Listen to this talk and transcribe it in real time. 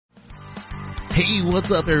Hey, what's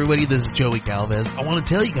up everybody? This is Joey Galvez. I want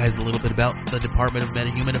to tell you guys a little bit about the Department of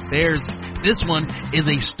Meta-Human Affairs. This one is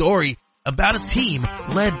a story about a team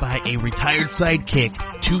led by a retired sidekick,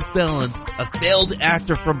 two felons, a failed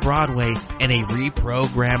actor from Broadway, and a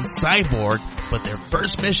reprogrammed cyborg. But their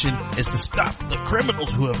first mission is to stop the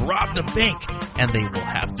criminals who have robbed a bank, and they will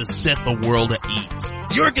have to set the world at ease.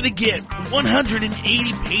 You're gonna get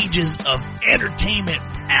 180 pages of entertainment,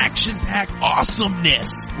 action-packed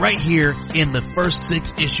awesomeness right here in the first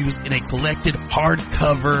 6 issues in a collected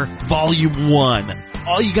hardcover volume 1.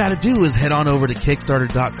 All you gotta do is head on over to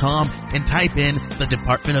Kickstarter.com and type in the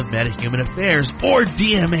Department of Meta-Human Affairs or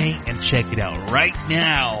DMA and check it out right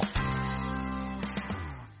now.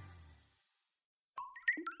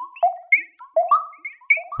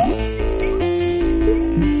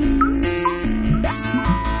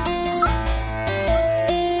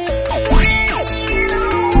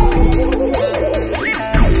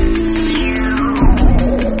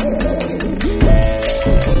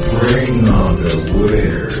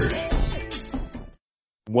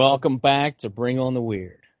 Welcome back to Bring on the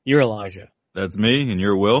Weird. You're Elijah. That's me, and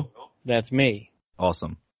you're Will? That's me.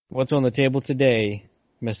 Awesome. What's on the table today,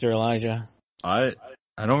 Mr. Elijah? I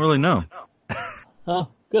don't really know. Oh,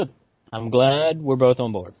 good. I'm glad we're both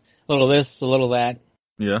on board. A little this, a little that.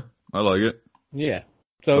 Yeah, I like it. Yeah.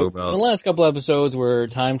 So, the last couple episodes were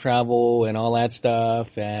time travel and all that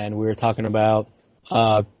stuff, and we were talking about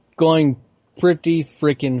going pretty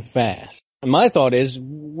freaking fast. And my thought is,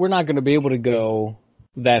 we're not going to be able to go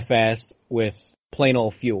that fast with plain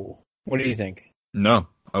old fuel. What do you think? No,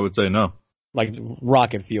 I would say no. Like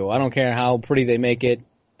rocket fuel. I don't care how pretty they make it,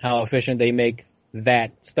 how efficient they make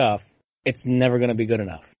that stuff. It's never going to be good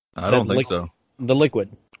enough. I don't think so. The liquid,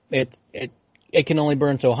 it can only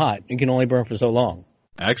burn so hot. It can only burn for so long.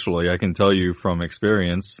 Actually, I can tell you from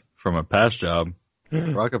experience, from a past job,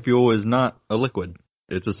 rocket fuel is not a liquid.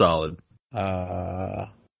 It's a solid.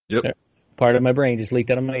 Yep. Part of my brain just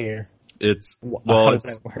leaked out of my ear. How does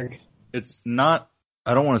that work? It's not,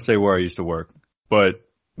 I don't want to say where I used to work, but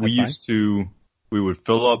we would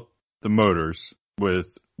fill up the motors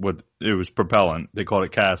with what it was propellant. They called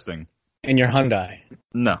it casting. In your Hyundai?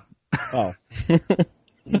 No. Oh.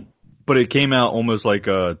 But it came out almost like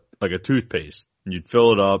a toothpaste. You'd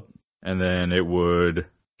fill it up and then it would,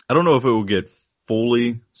 I don't know if it would get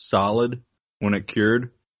fully solid when it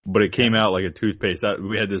cured, but it came out like a toothpaste.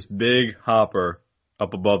 We had this big hopper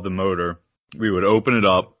up above the motor. We would open it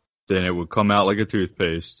up, then it would come out like a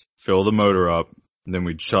toothpaste, fill the motor up, and then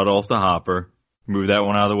we'd shut off the hopper, move that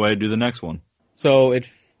one out of the way, do the next one. So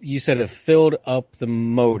you said it filled up the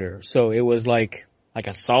motor. So it was like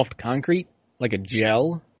a soft concrete, like a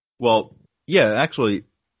gel? Well, yeah, actually,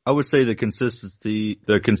 I would say the consistency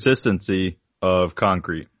of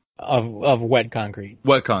concrete. Of wet concrete.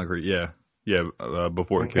 Wet concrete, yeah. Yeah,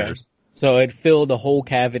 before it cures. So it filled the whole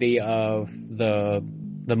cavity of the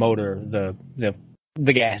motor, the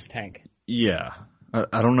gas tank. Yeah.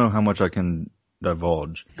 I don't know how much I can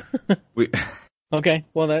divulge. Okay,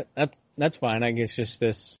 well that's fine. I guess just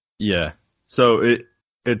this. Yeah. So it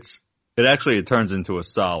turns into a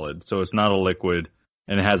solid. So it's not a liquid,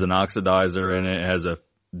 and it has an oxidizer in it. It has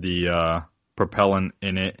the propellant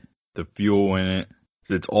in it, the fuel in it.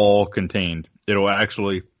 It's all contained.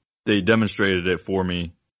 They demonstrated it for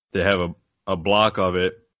me. They have a block of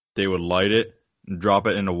it. They would light it, and drop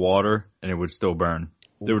it into water, and it would still burn.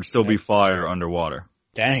 There would still be fire underwater.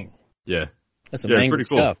 Dang. Yeah. That's amazing pretty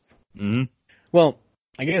cool stuff. Mm-hmm. Well,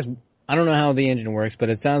 I guess I don't know how the engine works, but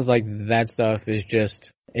it sounds like that stuff is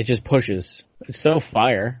just pushes. It's still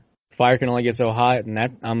fire. Fire can only get so hot, and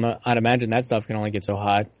I'd imagine that stuff can only get so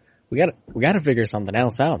hot. We got to figure something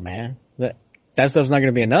else out, man. That stuff's not going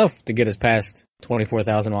to be enough to get us past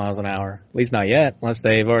 24,000 miles an hour. At least not yet, unless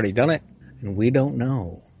they've already done it. And we don't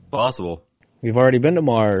know. Possible. We've already been to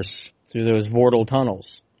Mars through those Vortal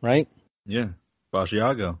tunnels, right? Yeah.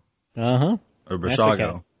 Basiago. Uh-huh. Or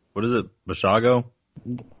Bashago. What is it? Bashago?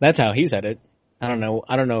 That's how he said it. I don't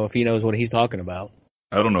know if he knows what he's talking about.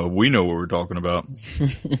 I don't know. We know what we're talking about.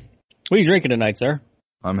 What are you drinking tonight, sir?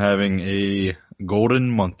 I'm having a Golden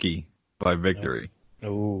Monkey by Victory.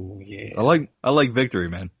 Oh, yeah. I like Victory,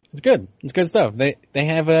 man. It's good. It's good stuff. They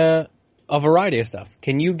have a variety of stuff.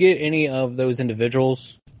 Can you get any of those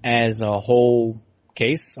individuals as a whole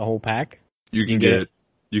case, a whole pack? You can get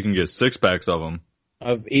 6 packs of them.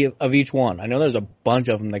 Of each one. I know there's a bunch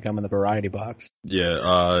of them that come in the variety box.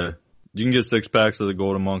 Yeah, you can get 6 packs of the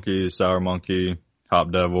Golden Monkey, Sour Monkey,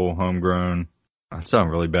 Hop Devil, Homegrown. I sound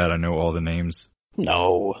really bad. I know all the names.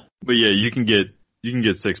 No. But yeah, you can get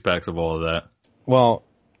 6 packs of all of that. Well,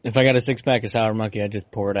 if I got a 6-pack of Sour Monkey, I'd just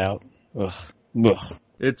pour it out. Ugh.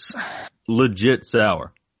 It's legit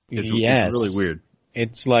sour. It's really weird.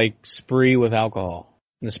 It's like Spree with alcohol.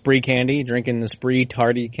 The Spree candy, drinking the Spree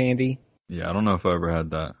tardy candy. Yeah, I don't know if I ever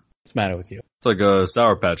had that. What's the matter with you? It's like a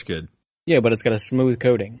Sour Patch Kid. Yeah, but it's got a smooth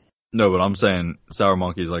coating. No, but I'm saying Sour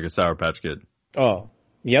Monkey is like a Sour Patch Kid. Oh,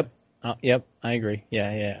 yep. Yep, I agree.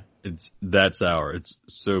 Yeah. It's that sour. It's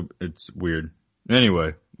weird.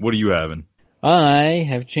 Anyway, what are you having? I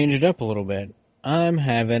have changed it up a little bit. I'm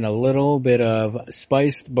having a little bit of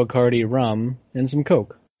spiced Bacardi rum and some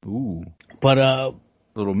Coke. Ooh. But,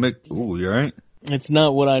 little mix. Ooh, you alright? It's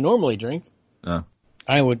not what I normally drink. Oh.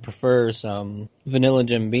 I would prefer some vanilla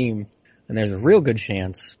Jim Beam, and there's a real good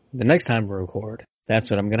chance the next time we record, that's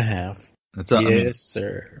what I'm gonna have. Yes,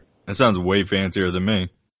 sir. That sounds way fancier than me.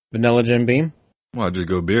 Vanilla Jim Beam? Well, I'd just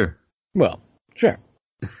go beer. Well, sure.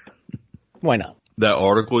 Why not? That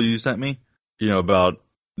article you sent me, about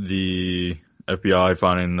the FBI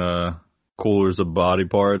finding coolers of body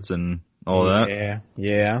parts and all that.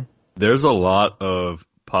 Yeah. There's a lot of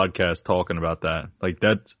podcasts talking about that. Like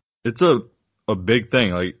it's a big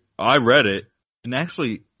thing. Like I read it, and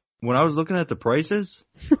actually when I was looking at the prices,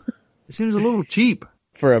 it seems a little cheap.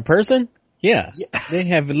 For a person? Yeah. They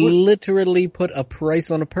have literally put a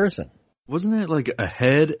price on a person. Wasn't it like a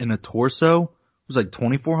head and a torso? It was like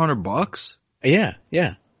 $2,400. Yeah.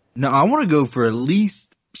 Now I want to go for at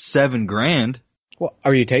least $7,000. Well,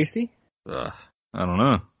 are you tasty? I don't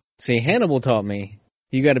know. See, Hannibal taught me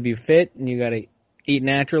you got to be fit and you got to eat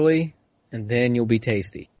naturally, and then you'll be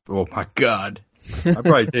tasty. Oh my God! I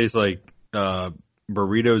probably taste like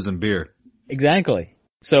burritos and beer. Exactly.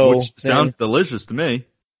 So which sounds delicious to me.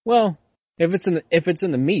 Well, if it's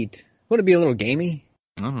in the meat, would it be a little gamey?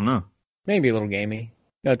 I don't know. Maybe a little gamey.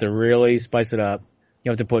 You have to really spice it up.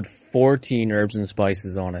 You have to put 14 herbs and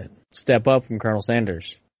spices on it. Step up from Colonel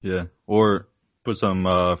Sanders. Yeah, or put some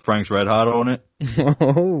Frank's Red Hot on it.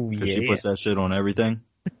 Oh, yeah. Because she puts that shit on everything.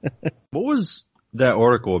 What was that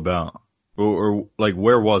article about? Or like,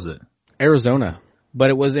 where was it? Arizona. But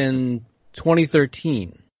it was in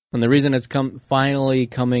 2013. And the reason it's finally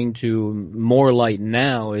coming to more light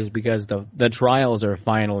now is because the trials are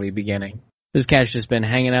finally beginning. This cat's just been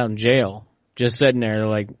hanging out in jail, just sitting there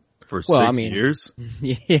like... For 6 years?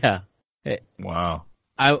 Yeah. Wow.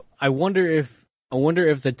 I wonder if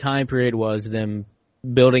the time period was them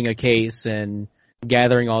building a case and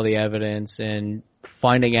gathering all the evidence and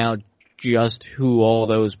finding out just who all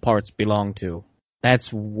those parts belong to.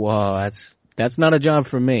 That's not a job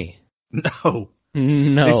for me. No.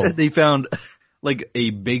 They said they found like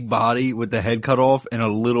a big body with the head cut off and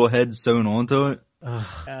a little head sewn onto it.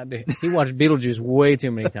 God, he watched Beetlejuice way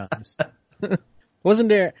too many times. Wasn't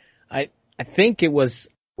there? I think it was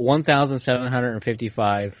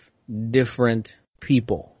 1,755 different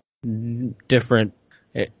people, different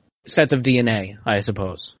sets of DNA, I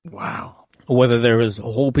suppose. Wow. Whether there was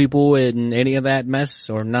whole people in any of that mess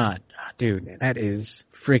or not. Dude, that is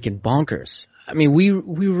freaking bonkers. I mean, we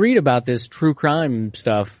read about this true crime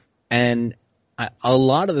stuff, and a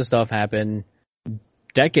lot of the stuff happened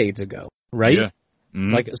decades ago, right? Yeah.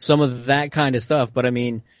 Mm-hmm. Like some of that kind of stuff. But I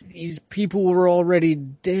mean, these people were already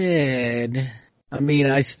dead. I mean,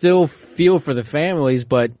 I still feel for the families,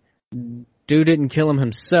 but dude didn't kill him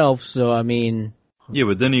himself, so I mean... Yeah,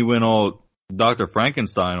 but then he went all Dr.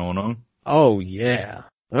 Frankenstein on him. Oh, yeah.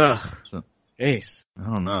 Ugh. Jeez. I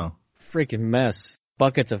don't know. Freaking mess.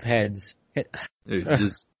 Buckets of heads.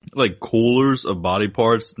 Just like coolers of body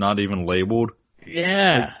parts, not even labeled.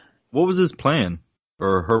 Yeah. Like, what was his plan?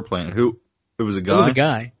 Or her plan? It was a guy? It was a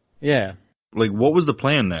guy. Yeah. Like, what was the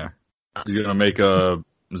plan there? He's gonna make a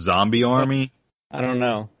zombie army? I don't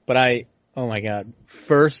know. But oh my God.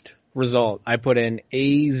 First result, I put in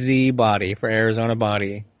AZ Body for Arizona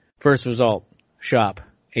Body. First result, shop.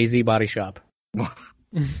 AZ Body Shop.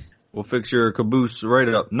 We'll fix your caboose right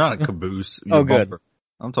up. Not a caboose. Oh, good. Bumper.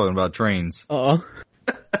 I'm talking about trains. Uh-oh.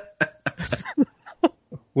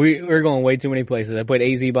 We're going way too many places. I put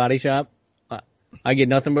AZ Body Shop. I get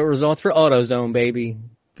nothing but results for AutoZone, baby.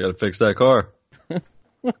 Gotta fix that car.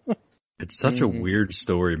 It's such a weird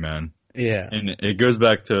story, man. Yeah. And it goes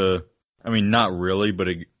back to, I mean, not really, but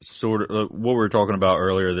it sort of, what we were talking about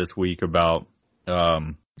earlier this week about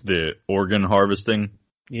the organ harvesting.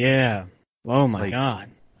 Yeah. Oh my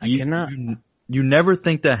God. I cannot. You never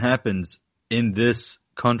think that happens in this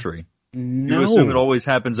country. No. You assume it always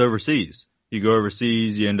happens overseas. You go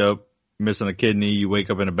overseas, you end up missing a kidney, you wake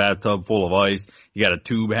up in a bathtub full of ice, you got a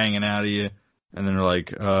tube hanging out of you, and then they're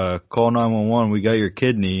like, call 911, we got your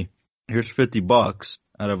kidney, here's $50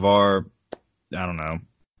 out of our, I don't know,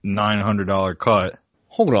 $900 cut.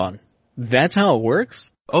 Hold on. That's how it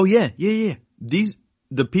works? Oh yeah.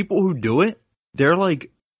 The people who do it, they're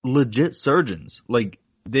like legit surgeons. Like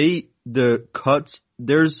the cuts,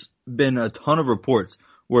 there's been a ton of reports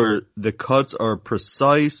where the cuts are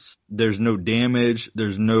precise. There's no damage.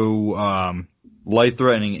 There's no,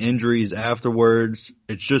 life-threatening injuries afterwards.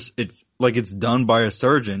 It's like it's done by a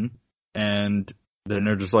surgeon, and then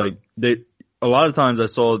they're just like, a lot of times I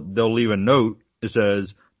saw they'll leave a note that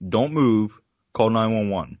says, don't move, call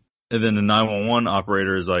 911. And then the 911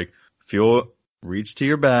 operator is like, reach to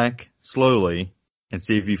your back slowly and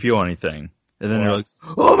see if you feel anything. And then they're like,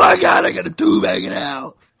 oh my God, I got a tube hanging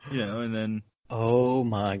out. And then. Oh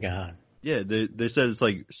my God. Yeah, they said it's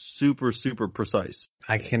like super, super precise.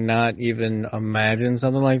 I cannot even imagine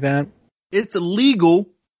something like that. It's illegal.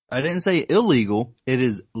 I didn't say illegal. It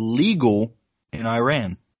is legal in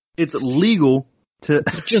Iran. It's legal to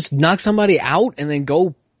just knock somebody out and then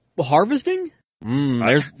go harvesting?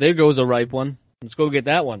 There goes a ripe one. Let's go get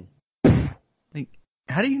that one. Like,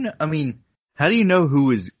 how do you know? I mean, how do you know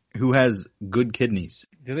who has good kidneys?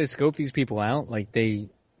 Do they scope these people out? Like they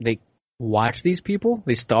watch these people?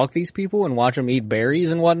 They stalk these people and watch them eat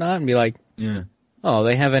berries and whatnot and be like, yeah, oh,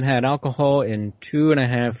 they haven't had alcohol in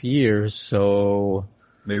 2.5 years, so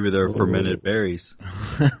maybe they're fermented berries.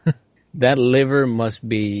 That liver must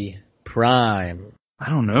be prime. I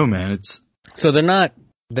don't know, man. So they're not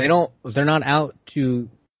out to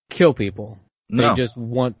kill people. No. They just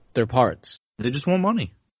want their parts. They just want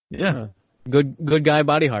money. Yeah. Good guy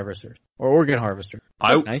body harvester or organ harvester.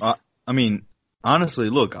 That's nice. I mean, honestly,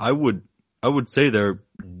 look, I would say they're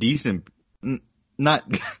decent, not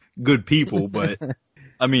good people, but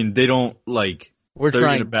I mean, they don't like throw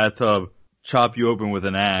you in a bathtub, chop you open with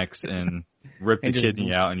an axe, and rip the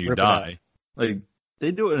kidney out and you die. Like,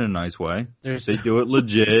 they do it in a nice way. They do it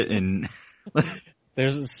legit, and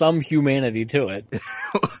there's some humanity to it.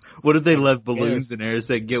 What if they left balloons in there and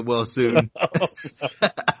said, get well soon?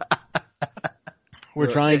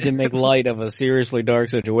 We're trying to make light of a seriously dark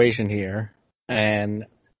situation here, and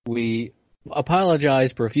we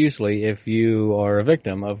apologize profusely if you are a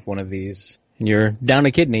victim of one of these and you're down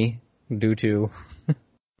a kidney due to...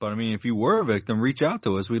 But I mean, if you were a victim, reach out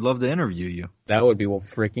to us. We'd love to interview you. That would be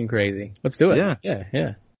freaking crazy. Let's do it.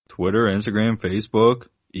 Yeah. Twitter, Instagram, Facebook.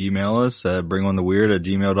 Email us at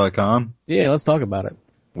bringontheweird@gmail.com. Yeah, let's talk about it.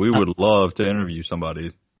 We would love to interview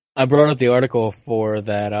somebody. I brought up the article for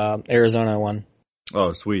that Arizona one.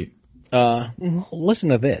 Oh, sweet. Listen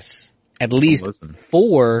to this. At least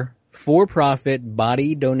 4 for-profit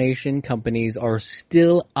body donation companies are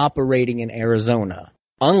still operating in Arizona.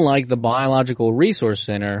 Unlike the Biological Resource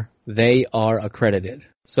Center, they are accredited.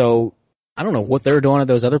 So, I don't know what they're doing at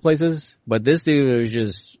those other places, but this dude is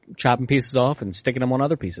just chopping pieces off and sticking them on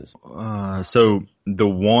other pieces. So, the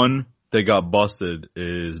one that got busted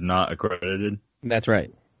is not accredited? That's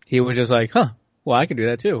right. He was just like, well, I can do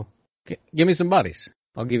that too. Give me some bodies.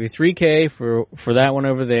 I'll give you $3,000 for that one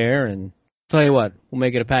over there, and tell you what, we'll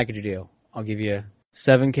make it a package deal. I'll give you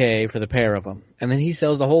 $7,000 for the pair of them. And then he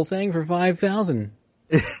sells the whole thing for $5,000.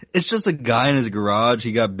 It's just a guy in his garage.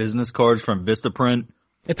 He got business cards from Vistaprint.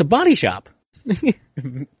 It's a body shop.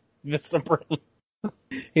 Vistaprint.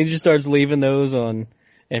 He just starts leaving those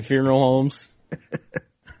at funeral homes.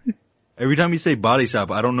 Every time you say body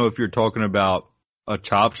shop, I don't know if you're talking about a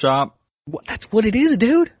chop shop. That's what it is,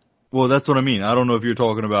 dude. Well, that's what I mean. I don't know if you're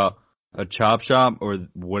talking about a chop shop or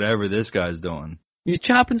whatever this guy's doing. He's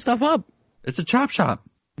chopping stuff up. It's a chop shop.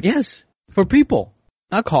 Yes, for people,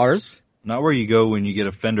 not cars. Not where you go when you get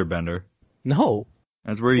a fender bender. No.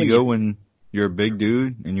 That's where you go when you're a big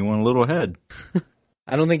dude and you want a little head.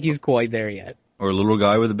 I don't think he's quite there yet. Or a little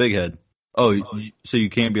guy with a big head. Oh, so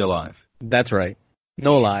you can't be alive. That's right.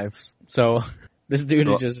 No lives. So this dude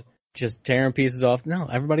is just tearing pieces off. No,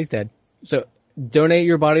 everybody's dead. So donate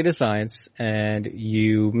your body to science and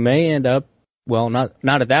you may end up, well, not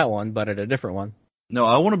at that one, but at a different one. No,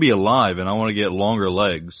 I want to be alive and I want to get longer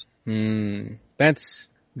legs.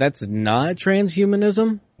 That's not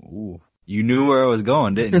transhumanism. Ooh, you knew where I was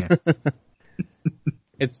going, didn't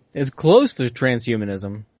you? It's close to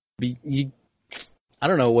transhumanism. I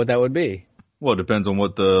don't know what that would be. Well, it depends on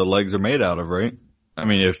what the legs are made out of, right? I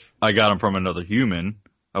mean, if I got them from another human,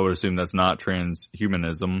 I would assume that's not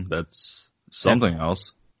transhumanism. That's something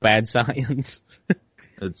else. Bad science.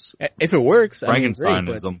 It's if it works,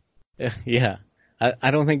 Frankensteinism. Yeah.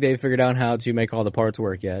 I don't think they've figured out how to make all the parts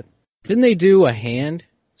work yet. Didn't they do a hand?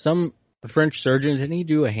 Some French surgeon, didn't he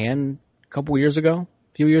do a hand a few years ago?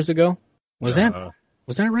 Was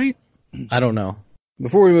that right? I don't know.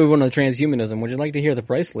 Before we move on to transhumanism, would you like to hear the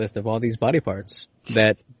price list of all these body parts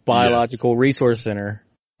that Biological Resource Center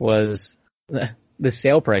was the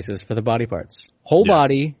sale prices for the body parts? Whole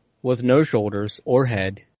body with no shoulders or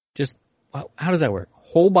head. Just how does that work?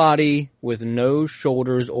 whole body with no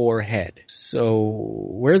shoulders or head. So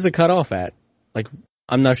where's the cutoff at? Like,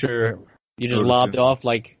 I'm not sure. You just lobbed off,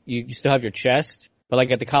 like, you still have your chest, but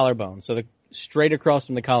like at the collarbone. So straight across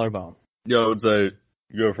from the collarbone. Yeah, I would say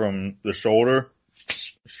you go from the shoulder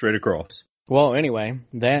straight across. Well, anyway,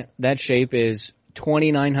 that shape is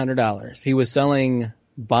 $2,900. He was selling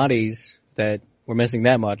bodies that were missing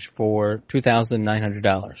that much for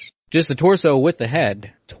 $2,900. Just the torso with the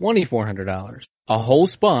head, $2,400. A whole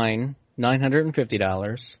spine,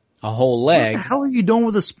 $950. A whole leg. What the hell are you doing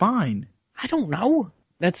with a spine? I don't know.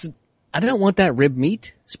 I don't want that rib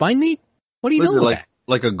meat. Spine meat? What are you doing with that?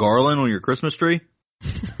 Like a garland on your Christmas tree?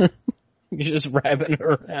 You're just wrapping it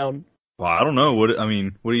around. Well, I don't know. What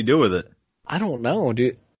do you do with it? I don't know,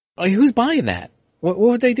 dude. Like, who's buying that? What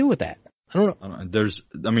would they do with that? I don't know.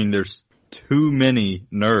 There's too many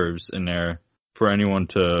nerves in there for anyone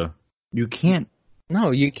to. You can't.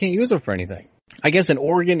 No, you can't use it for anything. I guess an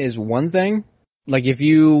organ is one thing. Like if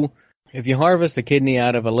you harvest a kidney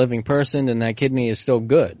out of a living person and that kidney is still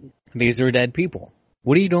good, these are dead people.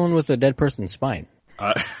 What are you doing with a dead person's spine?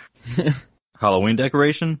 Halloween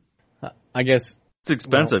decoration? I guess it's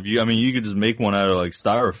expensive. Well, you could just make one out of like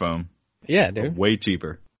styrofoam. Yeah, dude. Way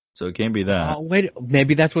cheaper. So it can't be that. Wait,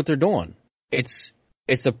 maybe that's what they're doing. It's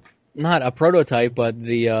not a prototype, but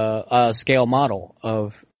the scale model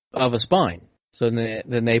of a spine. So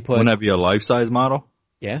then they put. Wouldn't that be a life-size model?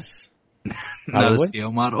 Yes. Not a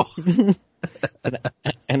scale model.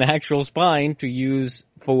 An actual spine to use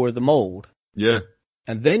for the mold. Yeah.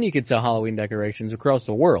 And then you could sell Halloween decorations across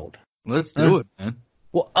the world. Let's do it, man.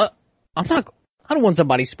 Well, I don't want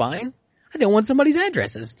somebody's spine. I don't want somebody's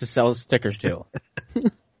addresses to sell stickers to.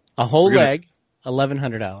 A whole leg,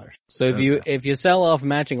 $1,100. So if you sell off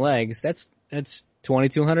matching legs, that's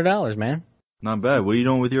 $2,200, man. Not bad. What are you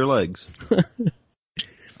doing with your legs?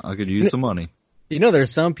 I could use some money. You know,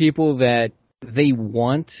 there's some people that they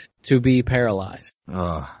want to be paralyzed.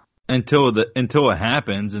 Until it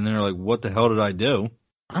happens, and they're like, "What the hell did I do?"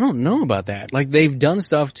 I don't know about that. Like, they've done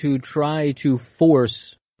stuff to try to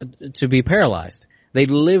force to be paralyzed. They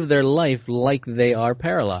live their life like they are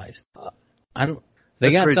paralyzed.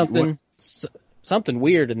 They got crazy. Something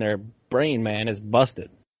weird in their brain, man, is busted.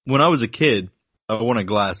 When I was a kid, I wanted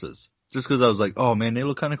glasses just because I was like, "Oh man, they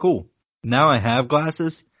look kind of cool." Now I have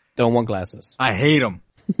glasses. Don't want glasses. I hate them.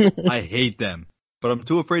 I hate them. But I'm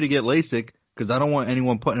too afraid to get LASIK because I don't want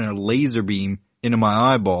anyone putting a laser beam into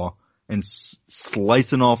my eyeball and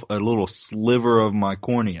slicing off a little sliver of my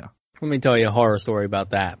cornea. Let me tell you a horror story about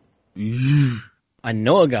that. I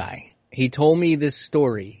know a guy. He told me this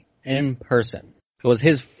story in person. It was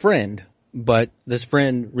his friend, but this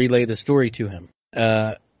friend relayed the story to him.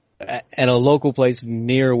 At a local place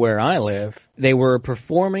near where I live, they were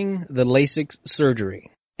performing the LASIK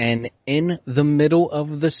surgery. And in the middle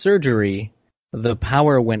of the surgery, the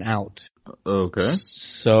power went out. Okay.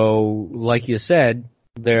 So, like you said,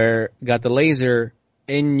 they got the laser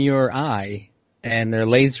in your eye, and they're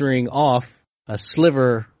lasering off a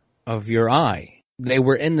sliver of your eye. They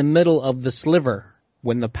were in the middle of the sliver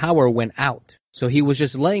when the power went out. So he was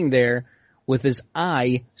just laying there with his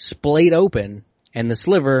eye splayed open and the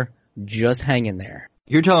sliver just hanging there.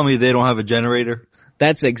 You're telling me they don't have a generator?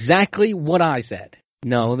 That's exactly what I said.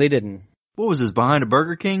 No, they didn't. What was this, behind a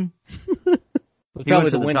Burger King? He went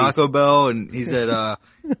to the Taco Bell and he said,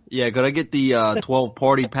 yeah, could I get the 12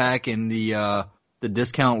 party pack and the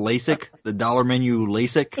discount LASIK, the dollar menu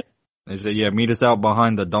LASIK? They said, yeah, meet us out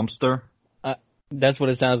behind the dumpster. That's what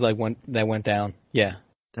it sounds like when that went down. Yeah.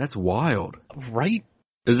 That's wild. Right?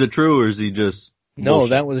 Is it true or is he just... No, bullshit?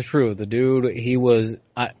 that was true. The dude, he was...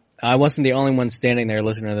 I wasn't the only one standing there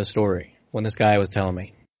listening to the story when this guy was telling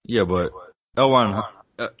me. Yeah, but L.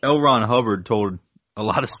 Ron Hubbard told a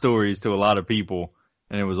lot of stories to a lot of people,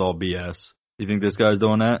 and it was all BS. You think this guy's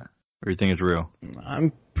doing that, or you think it's real?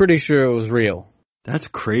 I'm pretty sure it was real. That's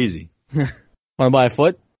crazy. Want to buy a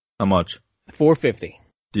foot? How much? $450.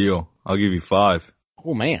 Deal. I'll give you 5.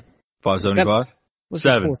 Oh man. $575.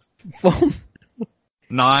 7.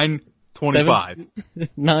 $9.25.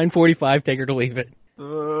 $9.45. Take her to leave it.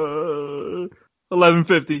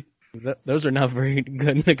 $11.50. Those are not very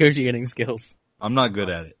good negotiating skills. I'm not good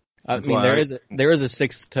at it. I mean, there is a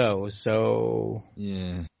sixth toe, so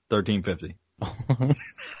yeah, $13.50.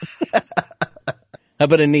 How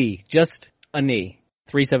about a knee? Just a knee,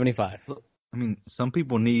 $375. I mean, some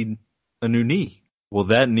people need a new knee. Will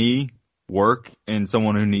that knee work in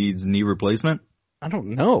someone who needs knee replacement? I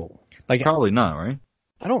don't know. Like, probably not, right?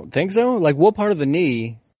 I don't think so. Like, what part of the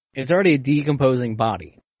knee? It's already a decomposing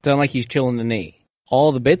body. It's not like he's chilling the knee.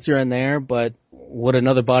 All the bits are in there, but would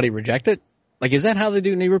another body reject it? Like, is that how they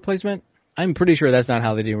do knee replacement? I'm pretty sure that's not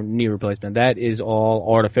how they do knee replacement. That is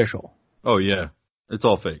all artificial. Oh yeah, it's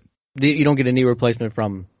all fake. You don't get a knee replacement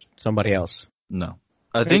from somebody else. No.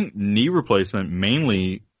 I think knee replacement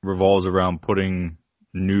mainly revolves around putting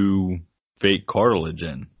new fake cartilage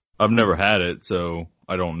in. I've never had it, so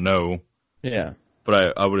I don't know. Yeah.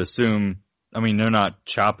 But I would assume, I mean, they're not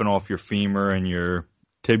chopping off your femur and your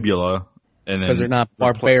tibula. And then because they're not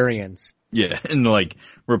barbarians. Yeah, and like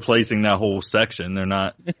replacing that whole section. They're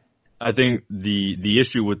not. I think the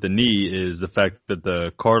issue with the knee is the fact that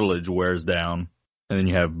the cartilage wears down, and then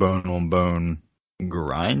you have bone on bone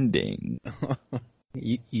grinding.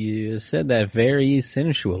 You said that very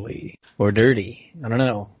sensually. Or dirty. I don't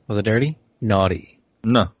know. Was it dirty? Naughty.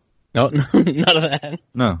 No. No, none of that.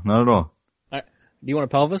 No, not at all. All right. Do you want a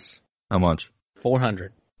pelvis? How much?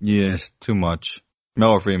 400. Yes, too much.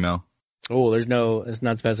 Male or female? Oh, it's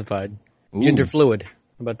not specified. Ooh. Gender fluid. How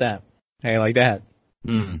about that? Hey, like that.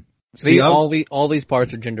 Mm. See, all these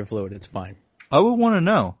parts are gender fluid. It's fine. I would want to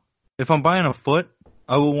know. If I'm buying a foot,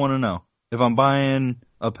 I would want to know. If I'm buying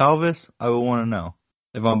a pelvis, I would want to know.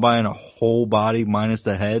 If I'm buying a whole body minus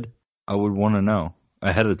the head, I would want to know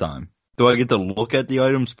ahead of time. Do I get to look at the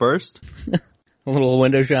items first? A little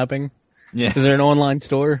window shopping? Yeah. Is there an online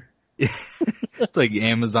store? It's like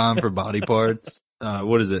Amazon for body parts.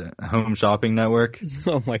 What is it? Home Shopping Network?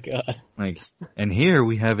 Oh my god. Like, and here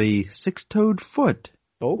we have a 6-toed foot.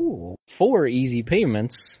 Oh, 4 easy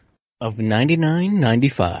payments of $99.95.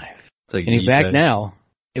 It's like And in fact, eBay. now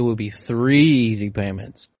it will be 3 easy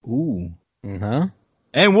payments. Ooh. Uh-huh.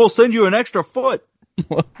 And we'll send you an extra foot.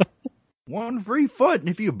 1 free foot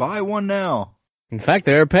if you buy one now. In fact,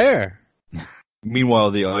 they're a pair.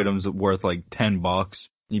 Meanwhile, the item's worth like $10.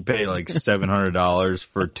 You pay like $700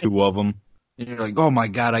 for 2 of them. And you're like, oh my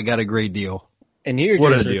god, I got a great deal. And here's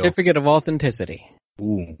What your a deal. certificate of authenticity.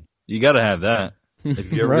 Ooh. You gotta have that.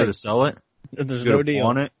 If you ever Right. go to sell it, There's you go no to deal.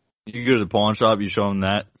 pawn it, you go to the pawn shop, you show them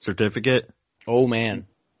that certificate. Oh man.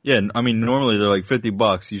 Yeah, I mean, normally they're like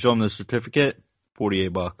 $50. You show them the certificate,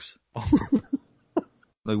 $48.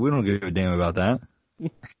 Like, we don't give a damn about that.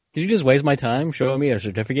 Did you just waste my time showing me a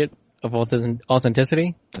certificate of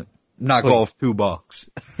authenticity? Knock Please. off $2.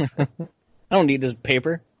 I don't need this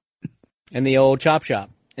paper. And the old chop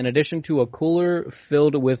shop. In addition to a cooler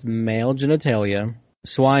filled with male genitalia,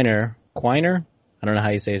 Quiner, I don't know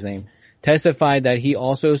how you say his name, testified that he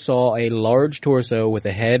also saw a large torso with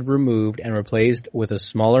a head removed and replaced with a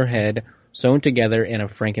smaller head sewn together in a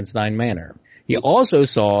Frankenstein manner. He also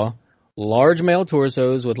saw large male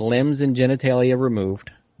torsos with limbs and genitalia removed,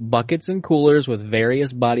 buckets and coolers with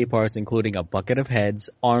various body parts including a bucket of heads,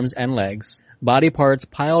 arms, and legs, body parts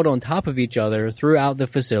piled on top of each other throughout the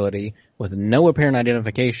facility with no apparent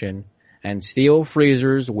identification, and steel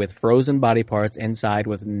freezers with frozen body parts inside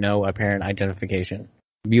with no apparent identification.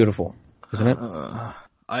 Beautiful, isn't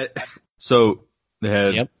it? So they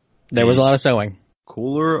had Yep. There was a lot of sewing.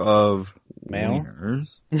 cooler of Male? wieners.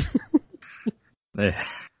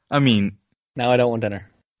 I mean, Now I don't want dinner.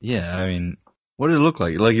 yeah, I mean, what did it look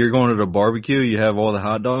like? Like you're going to the barbecue, you have all the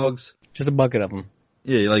hot dogs? Just a bucket of them.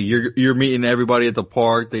 Yeah, like you're meeting everybody at the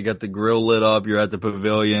park, they got the grill lit up, you're at the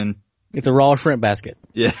pavilion. It's a raw shrimp basket.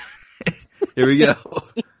 Yeah. Here we go.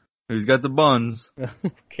 Who's got the buns?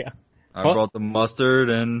 Yeah. I Well- brought the mustard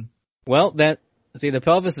and Well, the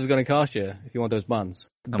pelvis is going to cost you if you want those buns.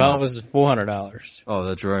 The How pelvis is $400. oh,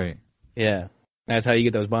 that's right. Yeah. That's how you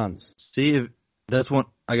get those buns. See if that's what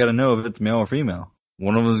I got to know if it's male or female.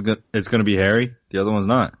 One of them it's going to be hairy, the other one's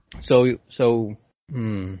not. So, all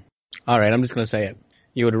right, I'm just going to say it.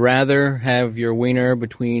 You would rather have your wiener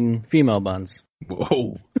between female buns.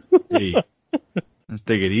 Whoa. Hey. Let's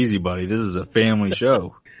take it easy, buddy. This is a family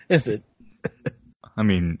show. Is it? I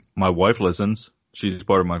mean, my wife listens. She's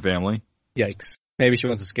part of my family. Yikes. Maybe she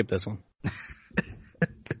wants to skip this one.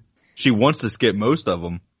 She wants to skip most of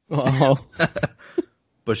them, Oh.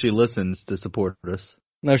 but she listens to support us.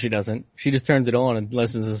 No, she doesn't. She just turns it on and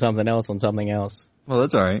listens to something else on something else. Well,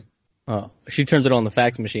 that's all right. Oh. She turns it on the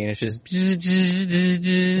fax machine. It's just...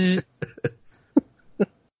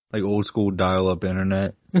 Like old school dial-up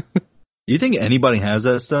internet. You think anybody has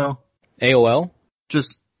that still? AOL?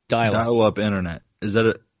 Just Dial-up. dial-up internet. Is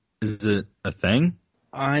it a thing?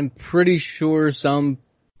 I'm pretty sure some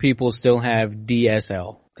people still have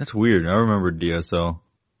DSL. That's weird. I remember DSL.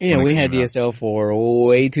 Yeah, When it we had came out. DSL for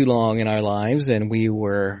way too long in our lives, and we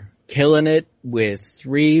were killing it with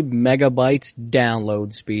 3 megabytes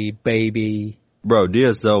download speed, baby. Bro,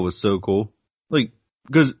 DSL was so cool. Like,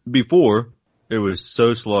 because before, it was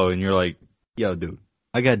so slow, and you're like, yo, dude,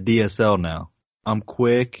 I got DSL now. I'm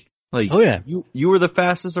quick. Like, Oh, yeah. you were the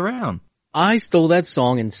fastest around. I stole that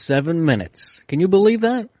song in 7 minutes. Can you believe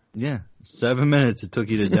that? Yeah. 7 minutes it took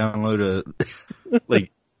you to download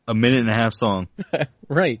a minute and a half song.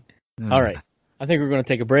 Right. All right. I think we're going to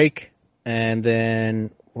take a break, and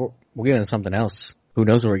then we'll get into something else. Who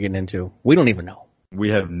knows what we're getting into? We don't even know. We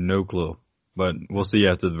have no clue, but we'll see you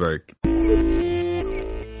after the break.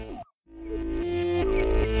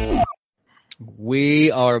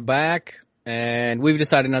 We are back, and we've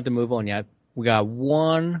decided not to move on yet. We got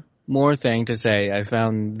one more thing to say. I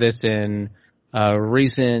found this in a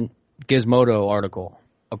recent Gizmodo article.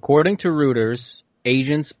 According to Reuters,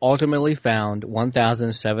 agents ultimately found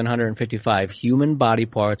 1,755 human body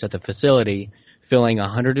parts at the facility, filling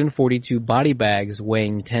 142 body bags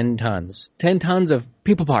weighing 10 tons. 10 tons of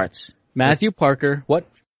people parts. Matthew Parker, what?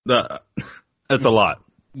 That's a lot.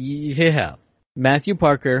 Yeah. Matthew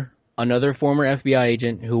Parker, another former FBI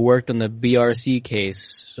agent who worked on the BRC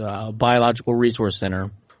case, Biological Resource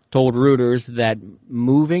Center, told Reuters that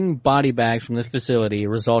moving body bags from the facility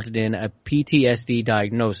resulted in a PTSD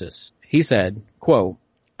diagnosis. He said, quote,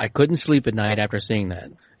 "I couldn't sleep at night after seeing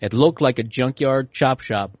that. It looked like a junkyard chop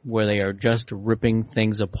shop where they are just ripping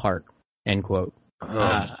things apart." End quote.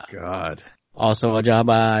 Oh, God. Also a job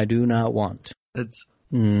I do not want. It's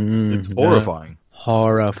horrifying.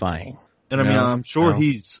 Horrifying. And I mean, I'm sure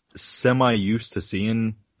he's semi-used to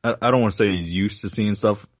seeing, I don't want to say he's used to seeing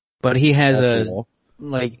stuff. But he has I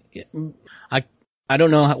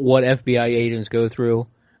don't know what FBI agents go through,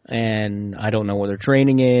 and I don't know what their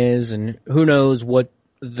training is, and who knows what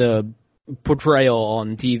the portrayal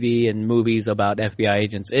on TV and movies about FBI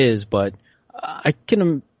agents is, but I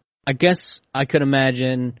guess I could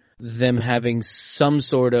imagine them having some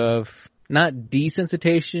sort of, not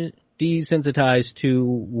desensitized to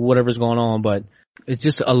whatever's going on, but it's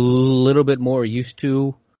just a little bit more used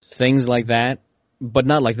to things like that, but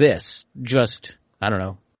not like this. Just, I don't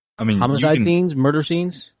know. I mean, homicide scenes, murder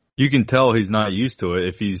scenes. You can tell he's not used to it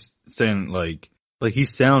if he's saying like he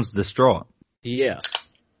sounds distraught. Yeah.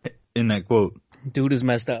 In that quote. Dude is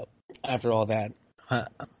messed up after all that.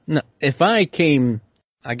 No, if I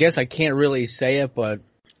guess I can't really say it, but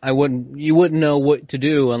you wouldn't know what to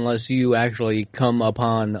do unless you actually come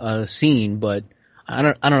upon a scene. But I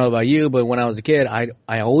don't know about you, but when I was a kid,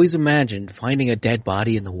 I always imagined finding a dead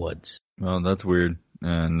body in the woods. Well, that's weird,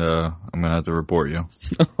 and I'm gonna have to report you.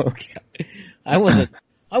 Okay.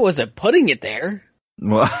 I wasn't putting it there.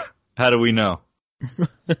 Well, how do we know?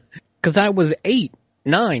 Because I was 8,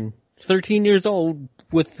 9, 13 years old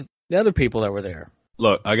with the other people that were there.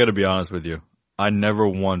 Look, I got to be honest with you. I never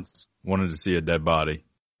once wanted to see a dead body.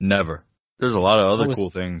 Never. There's a lot of other cool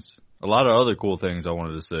things. A lot of other cool things I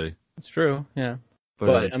wanted to see. It's true, yeah.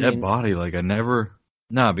 But a dead body, like I never.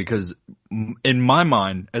 Nah, because in my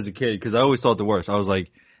mind as a kid, because I always thought the worst. I was like,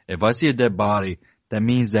 if I see a dead body, that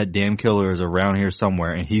means that damn killer is around here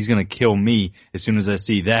somewhere, and he's gonna kill me as soon as I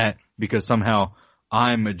see that, because somehow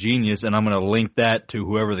I'm a genius and I'm gonna link that to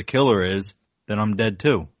whoever the killer is. Then I'm dead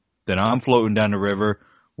too. Then I'm floating down the river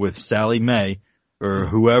with Sally Mae or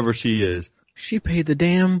whoever she is. She paid the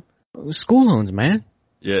damn school loans, man.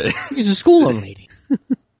 Yeah. She's a school loan lady.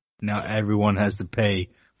 Now everyone has to pay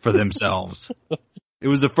for themselves. It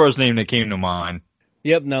was the first name that came to mind.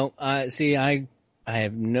 Yep, no. I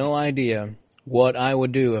have no idea what I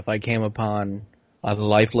would do if I came upon a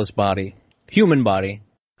lifeless body. Human body.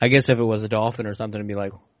 I guess if it was a dolphin or something, it'd be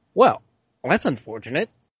like, well, that's unfortunate.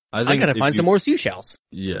 I gotta find some more seashells.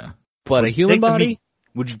 Yeah. But a human body?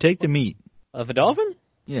 Would you take the meat? Of a dolphin?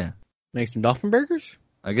 Yeah. Make some dolphin burgers?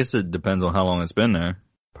 I guess it depends on how long it's been there.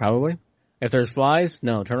 Probably. If there's flies,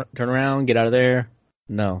 no. Turn around, get out of there.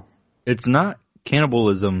 No. It's not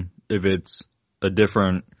cannibalism if it's a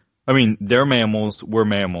different... I mean, they're mammals, we're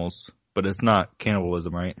mammals, but it's not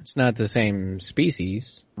cannibalism, right? It's not the same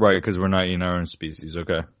species. Right, because we're not eating our own species.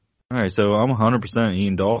 Okay. All right, so I'm 100%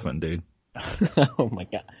 eating dolphin, dude. Oh, my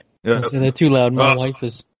God. Yeah. Don't say that too loud. My wife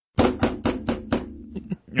is...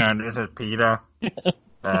 Yeah, this is Peter.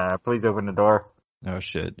 Please open the door. Oh,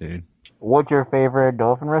 shit, dude. What's your favorite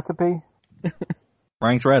dolphin recipe?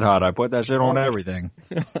 Frank's Red Hot. I put that shit on everything.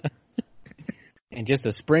 And just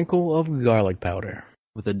a sprinkle of garlic powder.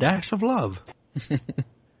 With a dash of love.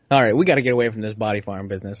 All right, we got to get away from this body farm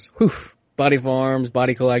business. Whew. Body farms,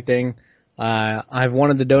 body collecting. I've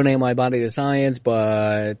wanted to donate my body to science,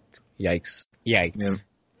 but yikes. Yikes.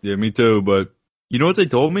 Yeah, me too, but you know what they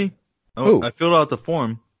told me? Who? I filled out the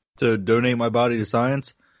form to donate my body to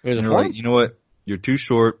science. There's and a they were form? like, you know what? You're too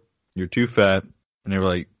short. You're too fat. And they were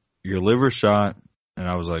like, your liver's shot. And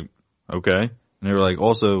I was like, okay. And they were like,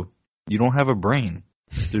 also, you don't have a brain.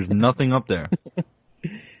 There's nothing up there.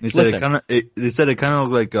 They said it kind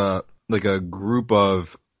of looked like a group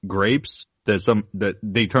of grapes that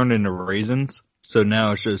they turned into raisins. So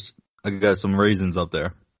now it's just I got some raisins up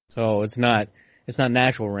there. So it's not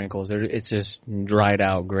natural wrinkles. It's just dried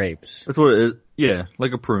out grapes. That's what it is. Yeah,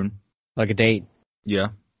 like a prune. Like a date. Yeah,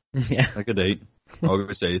 Yeah. like a date.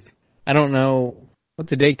 August 8th. I don't know. What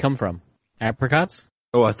did date come from? Apricots?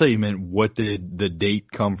 Oh, I thought you meant what did the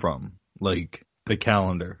date come from? Like the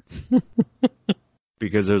calendar.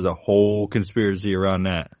 Because there's a whole conspiracy around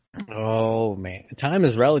that. Oh, man. Time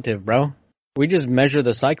is relative, bro. We just measure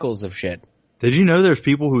the cycles of shit. Did you know there's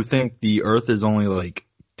people who think the Earth is only like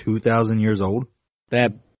 2,000 years old?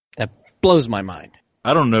 That blows my mind.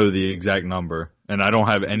 I don't know the exact number, and I don't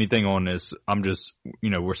have anything on this. I'm just,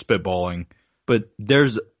 we're spitballing. But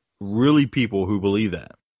there's really people who believe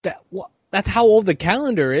that. That's how old the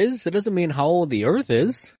calendar is. It doesn't mean how old the Earth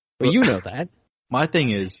is. But you know that. My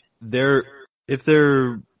thing is, if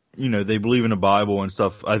they're, they believe in the Bible and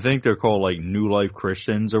stuff, I think they're called like New Life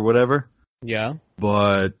Christians or whatever. Yeah.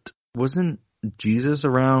 But wasn't Jesus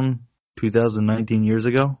around 2019 years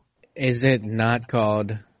ago? Is it not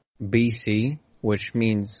called BC, which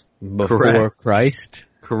means before Correct. Christ?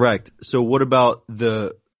 Correct. So what about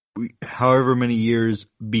however many years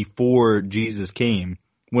before Jesus came,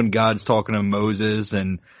 when God's talking to Moses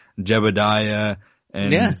and Jebediah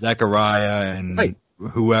and Zechariah and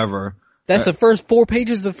whoever? That's the first 4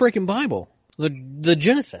 pages of the freaking Bible. The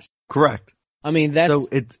Genesis. Correct. I mean, that's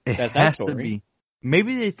it has to be.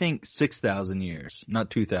 Maybe they think 6,000 years,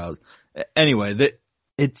 not 2,000. Anyway,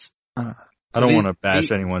 I don't want to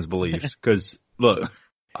bash anyone's beliefs because, look,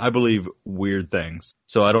 I believe weird things,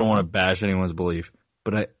 so I don't want to bash anyone's belief.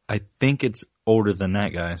 But I think it's older than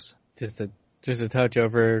that, guys. Just a touch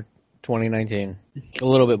over 2019. A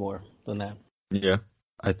little bit more than that. Yeah.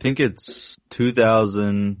 I think it's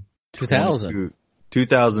 2000.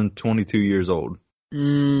 2022 years old. Because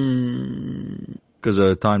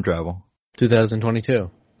of time travel. 2022.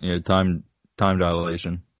 Yeah, time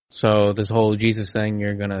dilation. So this whole Jesus thing,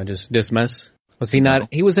 you're gonna just dismiss? Was he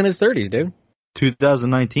not? He was in his 30s, dude.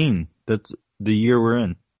 2019. That's the year we're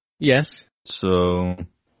in. Yes. So.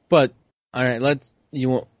 But all right, let's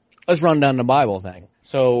run down the Bible thing.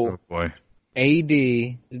 So. Oh boy.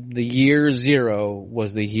 A.D. the year 0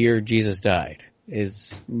 was the year Jesus died.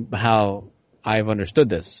 Is how I've understood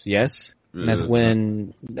this. Yes. And that's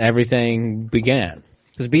when everything began.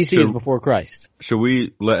 Because BC is before Christ. Should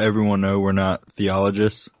we let everyone know we're not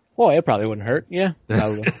theologists? Well, it probably wouldn't hurt. Yeah,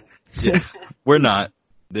 probably. Yeah, we're not.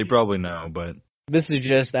 They probably know, but... This is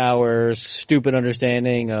just our stupid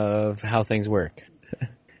understanding of how things work.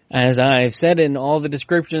 As I've said in all the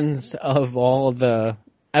descriptions of all the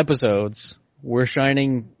episodes, we're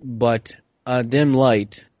shining but a dim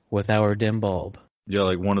light with our dim bulb. Yeah,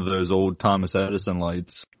 like one of those old Thomas Edison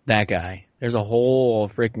lights. That guy. There's a whole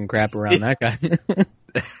freaking crap around that guy.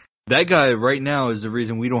 That guy right now is the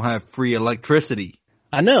reason we don't have free electricity.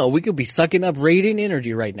 I know. We could be sucking up radiant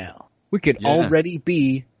energy right now. We could already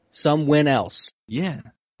be somewhere else. Yeah.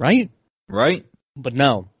 Right? Right? But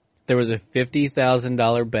no. There was a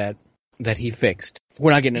 $50,000 bet that he fixed.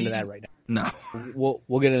 We're not getting into that right now. No.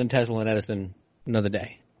 We'll get into Tesla and Edison another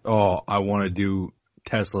day. Oh, I want to do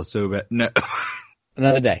Tesla so bad. No.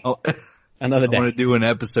 Another day. Another day. I want to do an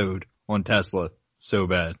episode on Tesla so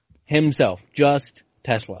bad. Himself. Just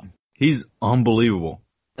Tesla. He's unbelievable.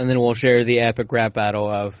 And then we'll share the epic rap battle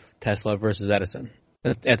of Tesla versus Edison.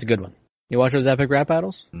 That's a good one. You watch those epic rap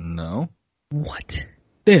battles? No. What?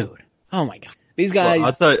 Dude. Oh my god. These guys...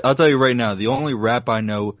 Well, I'll tell you right now, the only rap I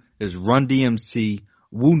know is Run DMC,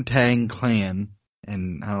 Wu-Tang Clan,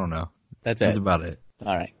 and I don't know. That's it. That's about it.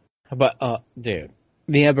 Alright. But, dude,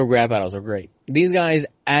 the epic rap battles are great. These guys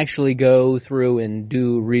actually go through and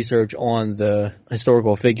do research on the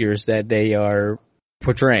historical figures that they are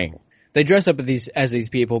portraying. They dress up as these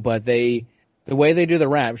people, but the way they do the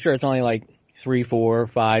rap, sure, it's only like 3, 4,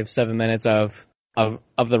 5, 7 minutes of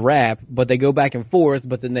the rap, but they go back and forth,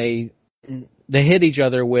 but then they hit each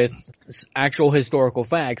other with actual historical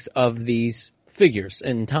facts of these figures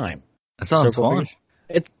in time. That sounds fun.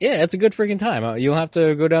 It's a good freaking time. You'll have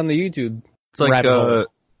to go down the YouTube. It's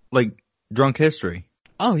like Drunk History.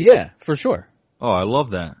 Oh yeah, for sure. Oh, I love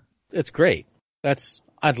that. It's great.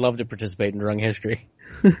 I'd love to participate in Drunk History.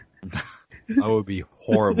 I would be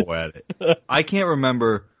horrible at it. I can't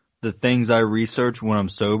remember the things I research when I'm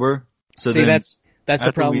sober. So see, that's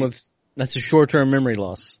the problem that's a short-term memory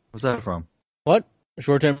loss. What's that from? What?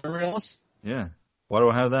 Short-term memory loss? Yeah. Why do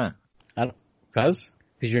I have that? Because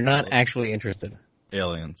you're not actually interested.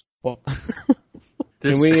 Aliens. Well,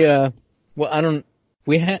 can we?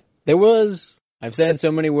 I've said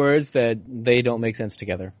so many words that they don't make sense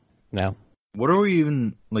together. Now. What are we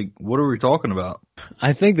talking about?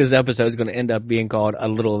 I think this episode is going to end up being called a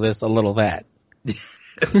little this, a little that.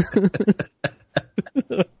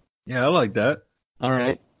 Yeah, I like that. All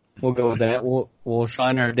right, we'll go with that. We'll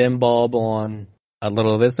shine our dim bulb on a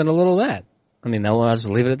little of this and a little of that. I mean, then we'll just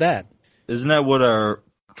leave it at that. Isn't that what our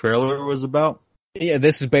trailer was about? Yeah,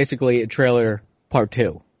 this is basically a trailer part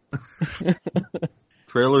 2.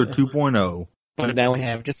 Trailer 2.0. But now we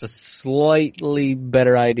have just a slightly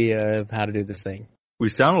better idea of how to do this thing. We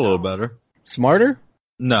sound a little better. Smarter?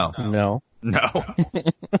 No. No.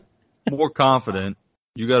 More confident.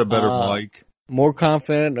 You got a better mic. More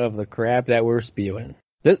confident of the crap that we're spewing.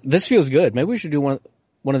 This feels good. Maybe we should do one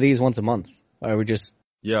of these once a month. Or we just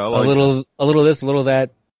Yeah, I like a little this, a little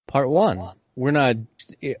that. Part 1. We're not.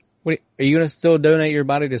 What, are you gonna still donate your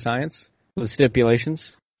body to science with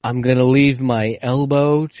stipulations? I'm gonna leave my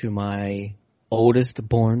elbow to my oldest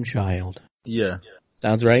born child. Yeah.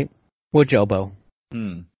 Sounds right. Which elbow?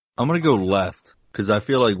 I'm gonna go left because I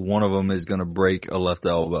feel like one of them is gonna break a left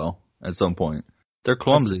elbow at some point. They're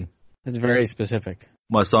clumsy. It's very specific.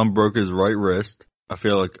 My son broke his right wrist. I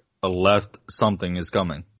feel like a left something is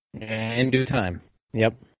coming. In due time.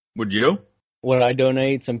 Yep. Would you? Would I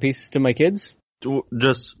donate some pieces to my kids?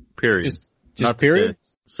 Just period. Just Not the period?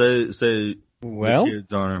 kids. Say Well, the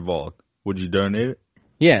kids aren't involved. Would you donate it?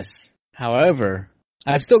 yes. However,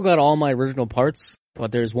 I've still got all my original parts,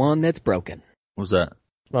 but there's one that's broken. What's that?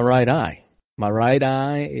 My right eye. My right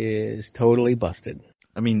eye is totally busted.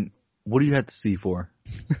 I mean, what do you have to see for?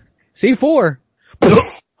 C4.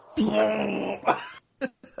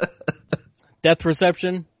 Depth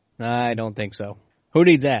perception? I don't think so. Who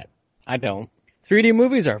needs that? I don't. 3D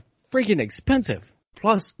movies are freaking expensive.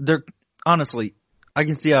 Plus, they're honestly, I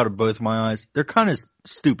can see out of both my eyes. They're kind of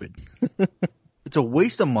stupid. It's a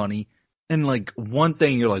waste of money. And like one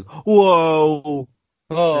thing, you're like, whoa.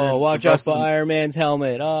 Oh, watch out for of the- Iron Man's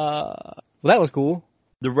helmet. Well, that was cool.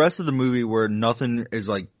 The rest of the movie where nothing is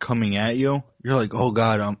like coming at you, you're like, oh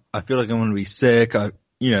god, I feel like I'm gonna be sick.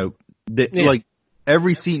 Yeah. Like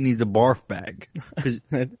every seat needs a barf bag. 'Cause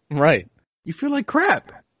Right. you feel like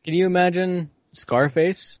crap. Can you imagine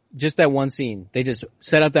Scarface? Just that one scene. They just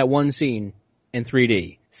set up that one scene in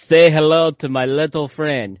 3D. Say hello to my little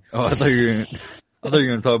friend. Oh, I thought you were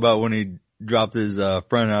gonna talk about when he dropped his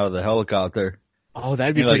friend out of the helicopter. Oh,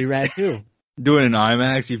 that'd be You're pretty like- rad too. Doing an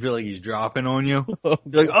IMAX, you feel like he's dropping on you. You're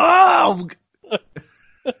like, oh!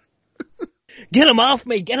 Get him off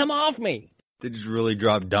me! Get him off me! They just really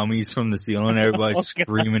drop dummies from the ceiling. Everybody's Oh, God.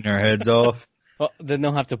 screaming their heads off. Oh, then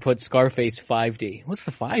they'll have to put Scarface 5D. What's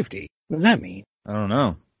the 5D? What does that mean? I don't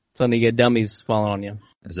know. Suddenly you get dummies falling on you.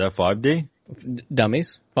 Is that 5D?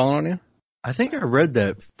 Dummies falling on you? I think I read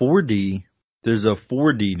that 4D, there's a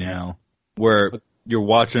 4D now where you're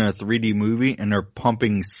watching a 3D movie and they're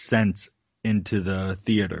pumping cents into the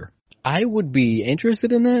theater. I would be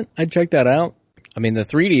interested in that. I'd check that out. I mean, the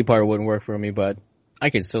 3D part wouldn't work for me, but I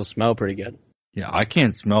can still smell pretty good. Yeah, I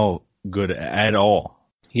can't smell good at all.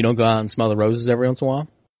 You don't go out and smell the roses every once in a while?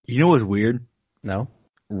 You know what's weird? No?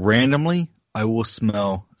 Randomly, I will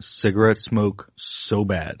smell cigarette smoke so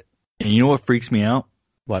bad. And you know what freaks me out?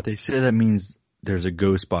 What? They say that means there's a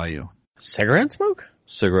ghost by you. Cigarette smoke?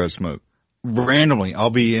 Cigarette smoke. Randomly, I'll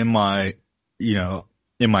be in my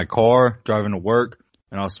car driving to work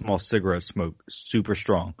and I'll smell cigarette smoke super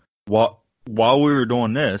strong. While we were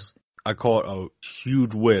doing this, I caught a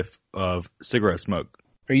huge whiff of cigarette smoke.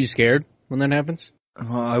 Are you scared when that happens?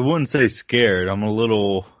 I wouldn't say scared. I'm a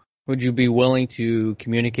little, Would you be willing to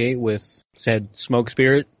communicate with said smoke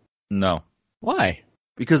spirit? no. Why?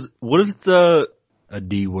 Because what if it's a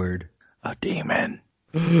D word? A demon.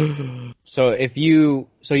 So you're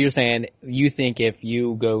saying you think if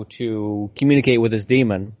you go to communicate with this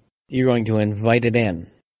demon, you're going to invite it in,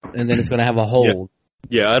 and then it's going to have a hold.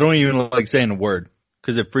 Yeah, I don't even like saying the word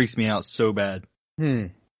because it freaks me out so bad. Hmm.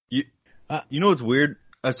 You know what's weird?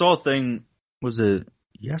 I saw a thing, was it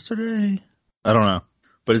yesterday? I don't know.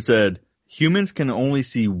 But it said, humans can only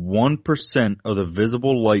see 1% of the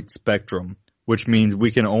visible light spectrum, which means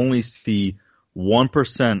we can only see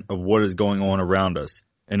 1% of what is going on around us.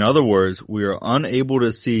 In other words, we are unable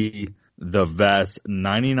to see the vast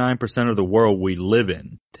 99% of the world we live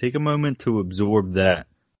in. Take a moment to absorb that.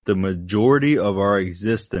 The majority of our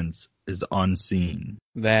existence is unseen.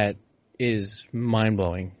 That is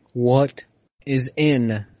mind-blowing. What is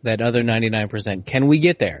in that other 99%? Can we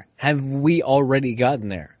get there? Have we already gotten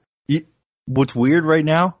there? What's weird right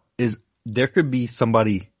now is there could be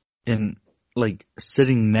somebody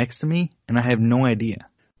sitting next to me and I have no idea.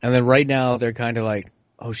 And then right now they're kind of like,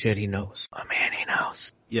 oh shit, he knows. Oh man, he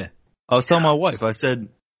knows. Yeah. I was telling my wife, I said,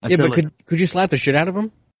 Could you slap the shit out of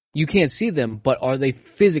them? You can't see them, but are they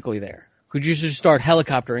physically there? Could you just start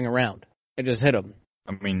helicoptering around and just hit them?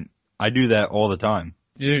 I mean, I do that all the time.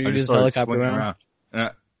 You just started helicopter swinging around. And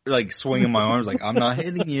like swinging my arms, like I'm not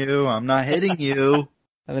hitting you. I'm not hitting you.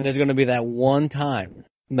 And then there's going to be that one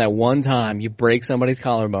time you break somebody's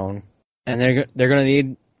collarbone, and they're going to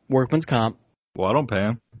need workman's comp. Well, I don't pay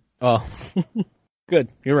him. Oh, good.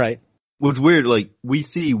 You're right. What's weird, like we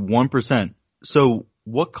see 1%. So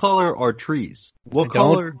what color are trees? What Don't-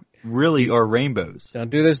 color really are rainbows?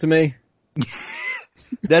 Don't do this to me.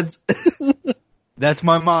 That's that's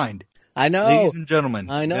my mind. I know. Ladies and gentlemen,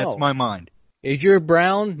 I know. that's my mind. Is your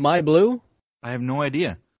brown my blue? I have no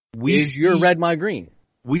idea. Is your red my green?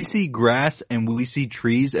 We see grass and we see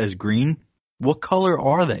trees as green. What color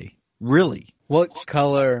are they? Really? What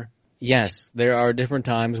color? Yes, there are different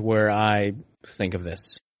times where I think of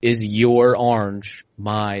this. Is your orange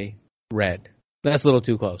my red? That's a little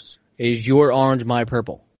too close. Is your orange my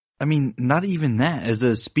purple? I mean, not even that. As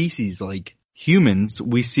a species, like humans,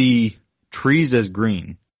 we see trees as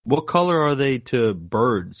green. What color are they to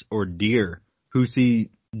birds or deer who see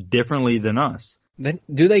differently than us? Then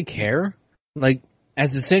do they care? Like,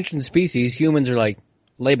 as a sentient species, humans are like,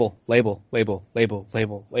 label, label, label, label,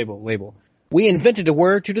 label, label, label. We invented a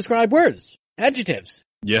word to describe words. Adjectives.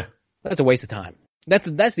 Yeah. That's a waste of time.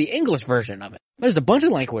 That's the English version of it. There's a bunch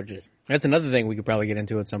of languages. That's another thing we could probably get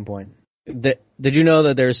into at some point. Did you know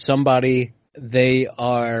that there's somebody, they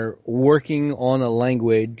are working on a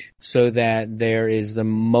language so that there is the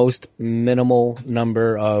most minimal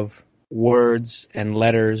number of words and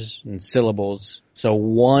letters and syllables. So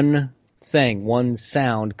one thing, one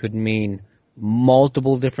sound could mean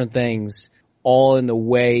multiple different things, all in the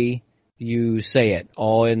way you say it,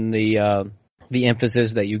 all in the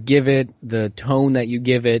emphasis that you give it, the tone that you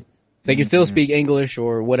give it. They can still speak English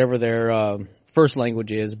or whatever their first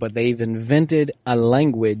language is, but they've invented a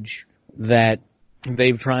language that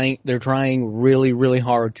they're trying really, really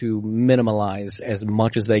hard to minimalize as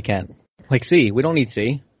much as they can. Like C, we don't need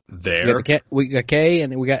C. There. We got K,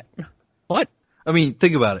 and we got what? I mean,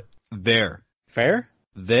 think about it. There. Fair?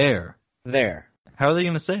 There. There. How are they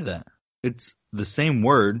going to say that? It's the same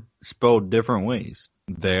word spelled different ways.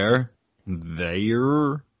 There.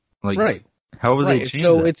 There. Like, Right. How would they Right. change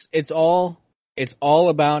So that? it's all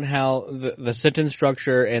about how the sentence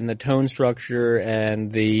structure and the tone structure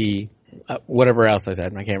and the whatever else I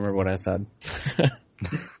said. I can't remember what I said.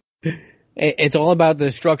 It's all about the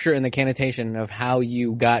structure and the connotation of how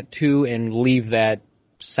you got to and leave that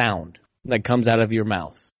sound that comes out of your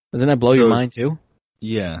mouth. Doesn't that blow your mind too?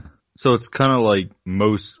 Yeah. So it's kind of like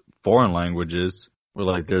most foreign languages where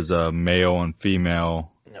like there's a male and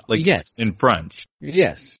female. Like yes. in French,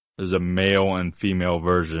 Yes. there's a male and female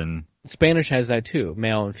version. Spanish has that too,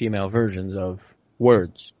 male and female versions of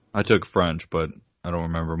words. I took French, but I don't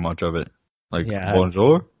remember much of it. Like, Yeah.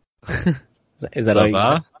 bonjour, Is that ça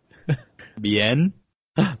va, bien,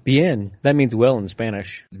 bien? That means well in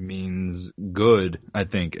Spanish. means good, I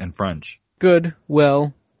think, in French. Good,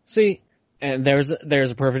 well. See, and there's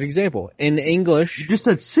a perfect example. In You English, just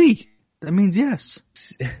said sí. That means yes.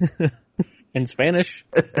 in Spanish,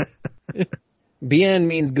 bien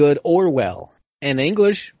means good or well. In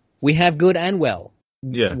English, we have good and well.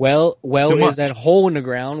 Yeah. Well too is much. that hole in the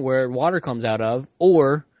ground where water comes out of,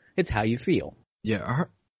 or it's how you feel. Yeah,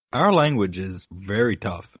 our language is very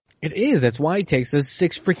tough. It is. That's why it takes us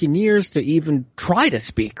 6 freaking years to even try to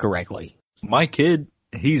speak correctly. My kid,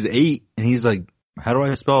 he's 8, and he's like, how do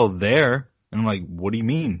I spell there? And I'm like, what do you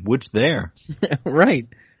mean? Which there? Right.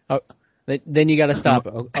 Then you got to stop.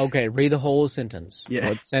 Okay, read the whole sentence. Yeah.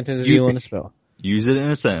 What sentence do you want to spell? Use it in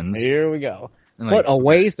a sentence. Here we go. And like, What a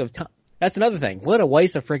waste of time. That's another thing. What a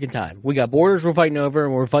waste of freaking time. We got borders we're fighting over,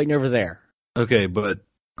 and we're fighting over there. Okay, but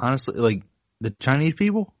honestly, like, the Chinese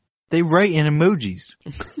people, they write in emojis.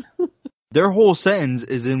 Their whole sentence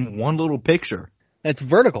is in one little picture. That's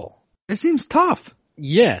vertical. It seems tough.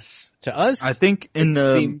 Yes. To us, I think in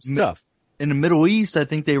it seems tough. in the Middle East, I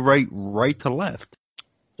think they write right to left.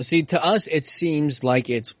 See, to us, it seems like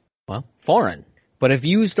it's, well, foreign. But if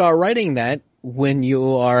you start writing that when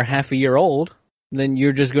you are half a year old, then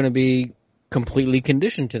you're just going to be completely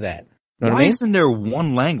conditioned to that. Know what I Why mean? isn't there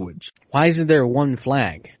one language? Why isn't there one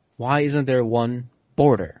flag? Why isn't there one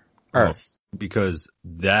border? Earth. Because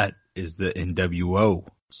that is the NWO,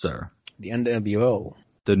 sir. The NWO.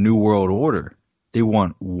 The New World Order. They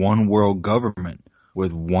want one world government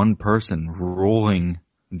with one person ruling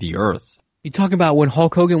the earth. You talking about when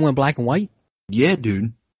Hulk Hogan went black and white? Yeah,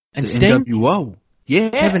 dude. And the Sting? NWO. Yeah.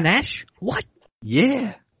 Kevin Nash? What?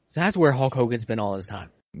 Yeah. So that's where Hulk Hogan's been all his time.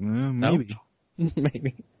 Maybe.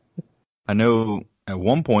 Maybe. I know at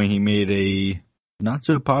one point he made a not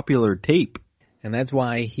so popular tape. And that's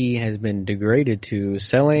why he has been degraded to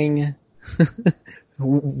selling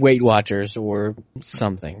Weight Watchers or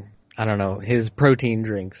something. I don't know. His protein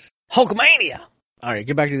drinks. Hulkamania! Alright,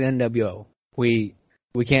 get back to the NWO. We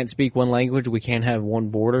can't speak one language. We can't have one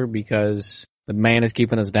border because the man is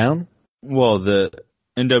keeping us down. Well, the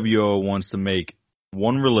NWO wants to make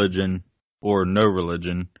one religion or no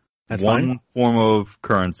religion. That's one fine. form of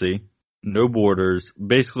currency, no borders.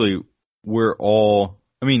 Basically,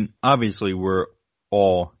 obviously we're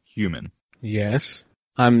all human.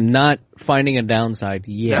 I'm not finding a downside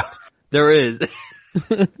yet. There is.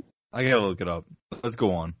 I gotta look it up. Let's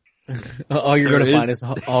go on. All you're going to There find is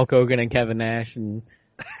Hulk Hogan and Kevin Nash and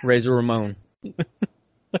Razor Ramon.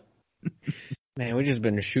 Man, we've just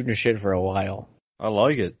been shooting shit for a while. I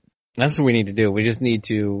like it. That's what we need to do. We just need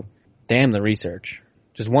to damn the research.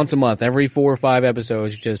 Just once a month, every 4 or 5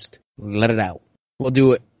 episodes, just let it out. We'll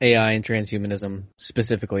do AI and transhumanism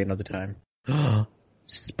specifically another time.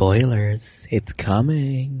 Spoilers. It's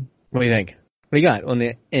coming. What do you think? What do you got on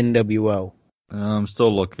the NWO? I'm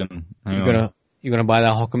still looking. You gonna buy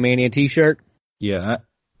that Hulkamania t-shirt? Yeah.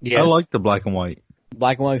 Yes. I like the black and white.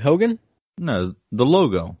 Black and white Hogan? No, the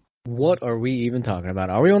logo. What are we even talking about?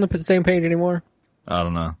 Are we on the same page anymore? I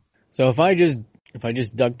don't know. So if I just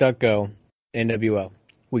DuckDuckGo NWO,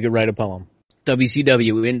 we could write a poem.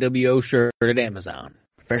 WCW NWO shirt at Amazon.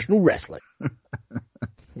 Professional wrestling.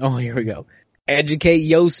 Oh, here we go.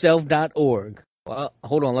 EducateYourself.org. Well,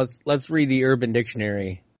 hold on. Let's read the Urban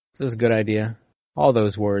Dictionary. This is a good idea. All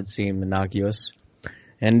those words seem innocuous.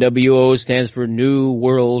 NWO stands for New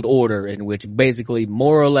World Order, in which basically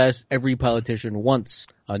more or less every politician wants.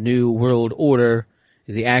 A New World Order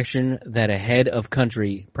is the action that a head of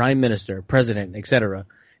country, prime minister, president, etc.,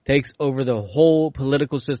 takes over the whole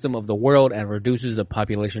political system of the world and reduces the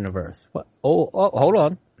population of Earth. What? Oh, hold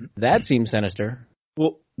on. That seems sinister.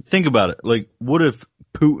 Well, think about it. Like, what if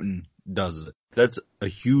Putin does it? That's a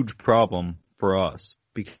huge problem for us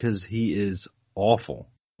because he is awful.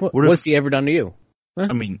 What's he ever done to you? Huh?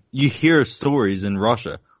 I mean, you hear stories in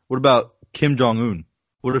Russia. What about Kim Jong-un?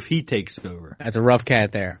 What if he takes over? That's a rough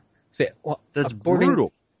cat there. See, That's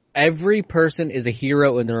brutal. Every person is a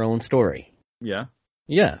hero in their own story. Yeah.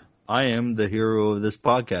 Yeah. I am the hero of this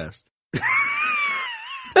podcast.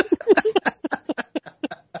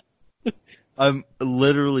 I'm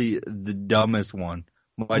literally the dumbest one.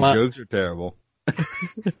 My jokes are terrible.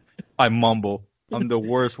 I mumble. I'm the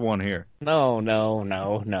worst one here. No.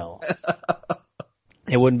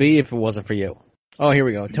 It wouldn't be if it wasn't for you. Oh, here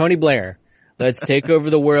we go. Tony Blair. Let's take over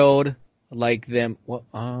the world like them. Well,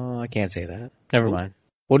 I can't say that. Never mind.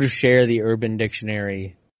 We'll just share the Urban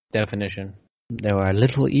Dictionary definition. There are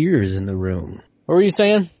little ears in the room. What were you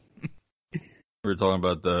saying? We were talking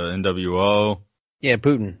about the NWO. Yeah,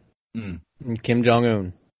 Putin. Mm. And Kim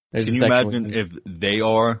Jong-un. Can you imagine if they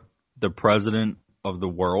are the president of the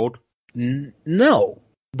world? No.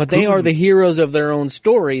 But they are the heroes of their own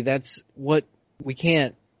story. That's what we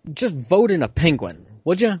can't... Just vote in a penguin,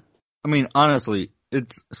 would you? I mean, honestly,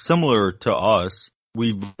 it's similar to us.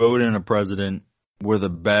 We vote in a president. We're the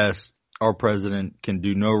best. Our president can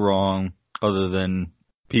do no wrong other than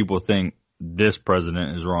people think this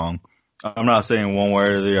president is wrong. I'm not saying one way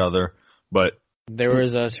or the other, but... There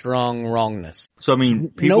is a strong wrongness. So, I mean,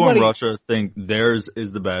 people in Russia think theirs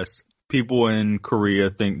is the best. People in Korea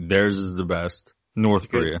think theirs is the best. North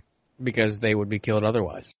Korea. Because they would be killed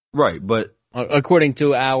otherwise. Right, but... According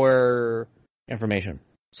to our information.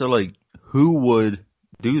 So, like, who would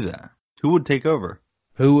do that? Who would take over?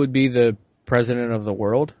 Who would be the president of the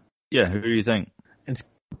world? Yeah, who do you think? It's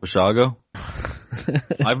Bashago?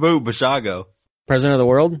 I vote Bashago. President of the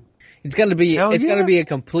world? It's got to be. Hell it's yeah. got to be a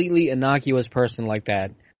completely innocuous person like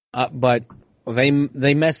that. But they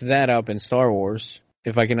messed that up in Star Wars.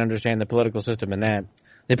 If I can understand the political system in that,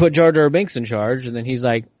 they put Jar Jar Binks in charge, and then he's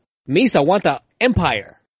like, "Misa want the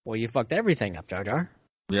Empire." Well, you fucked everything up, Jar Jar.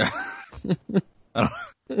 Yeah.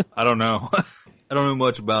 I don't know. I don't know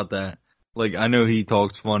much about that. Like, I know he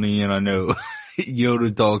talks funny, and I know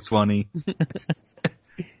Yoda talks funny.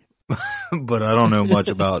 But I don't know much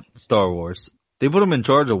about Star Wars. They put him in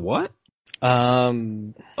charge of what?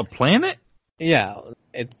 A planet? Yeah,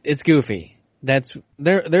 it's goofy.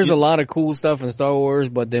 There's a lot of cool stuff in Star Wars,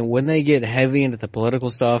 but then when they get heavy into the political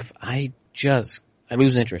stuff, I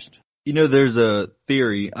lose interest. You know, there's a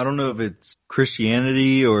theory. I don't know if it's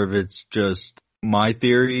Christianity or if it's just my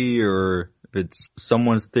theory or if it's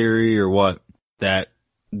someone's theory or what, that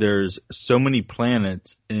there's so many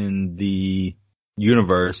planets in the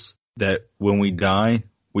universe that when we die,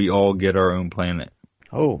 we all get our own planet.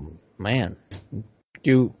 Oh, man.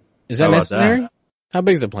 Is that necessary? How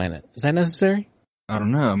big is the planet? Is that necessary? I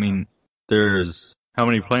don't know. I mean, there's how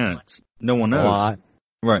many planets? No one knows. A lot.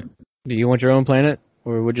 Right. Do you want your own planet?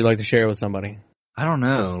 or would you like to share with somebody? I don't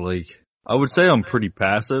know. Like, I would say I'm pretty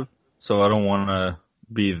passive, so I don't want to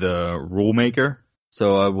be the rule maker.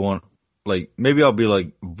 So I want, like, maybe I'll be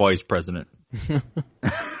like vice president.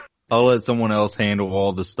 I'll let someone else handle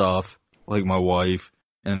all the stuff, like my wife,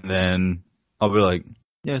 and then I'll be like,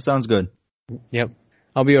 yeah, sounds good. Yep.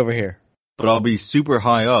 I'll be over here. But I'll be super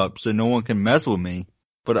high up, so no one can mess with me.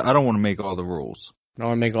 But I don't want to make all the rules. I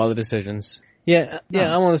want to make all the decisions. Yeah, No.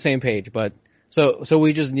 I'm on the same page, but so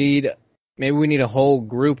we just need, maybe we need a whole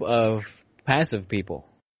group of passive people.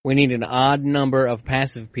 We need an odd number of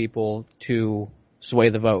passive people to sway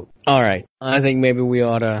the vote. All right. I think maybe we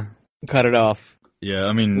ought to cut it off. Yeah,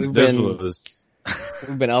 I mean, We've this been- was...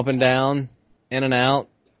 We've been up and down, in and out.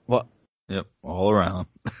 What? Yep, all around.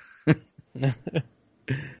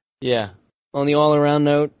 Yeah. On the all-around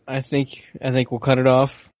note, I think we'll cut it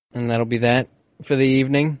off, and that'll be that for the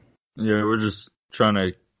evening. Yeah, we're just trying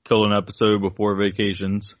to kill an episode before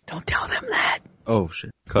vacations. Don't tell them that. Oh,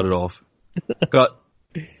 shit. Cut it off. Cut.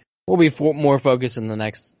 We'll be more focused in the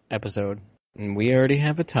next episode, and we already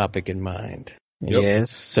have a topic in mind. Yep.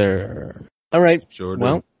 Yes, sir. All right. Sure do.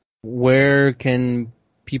 Well, where can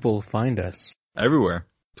people find us? Everywhere.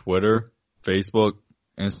 Twitter, Facebook,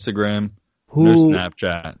 Instagram, Who? no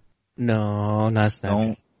Snapchat. No, not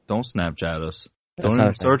Snapchat. Don't Snapchat us. That's Don't not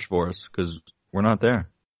even a thing. search for us, because we're not there.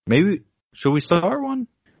 Maybe, should we start one?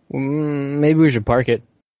 Maybe we should park it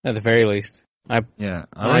at the very least. Yeah,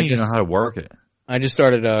 I I don't even just- know how to work it. I just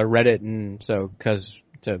started Reddit, and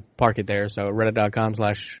to park it there. So reddit.com/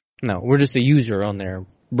 no, we're just a user on there.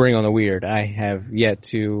 Bring on the weird. I have yet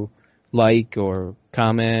to like or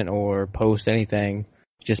comment or post anything.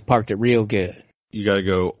 Just parked it real good You gotta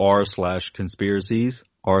go r/conspiracies,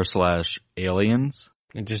 r/aliens.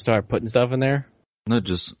 and just start putting stuff in there. No,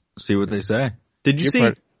 just see what they say. Did you Your see?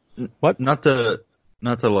 part- What? Not to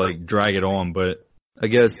like drag it on, but I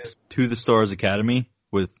guess To the Stars Academy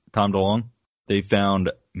with Tom DeLonge, they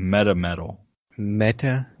found meta metal.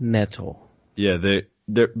 Meta metal. Yeah,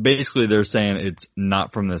 they're saying it's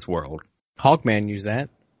not from this world. Hawkman used that.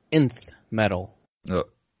 Nth metal.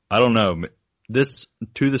 I don't know. This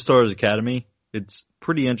To the Stars Academy, it's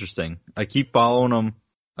pretty interesting. I keep following them.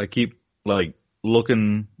 I keep like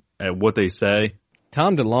looking at what they say.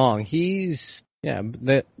 Tom DeLonge. He's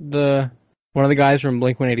the one of the guys from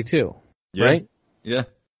Blink-182, Yeah. right? Yeah.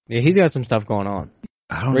 Yeah, he's got some stuff going on.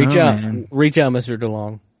 I don't Reach know, out, man. reach out, Mr.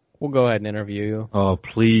 DeLonge. We'll go ahead and interview you. Oh,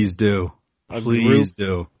 please do. A Please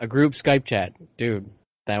do. A group Skype chat, dude.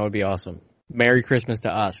 That would be awesome. Merry Christmas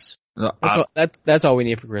to us. That's all we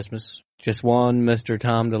need for Christmas. Just one Mr.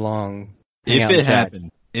 Tom DeLonge. Hang out in chat.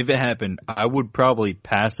 If it happened, I would probably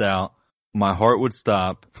pass out. My heart would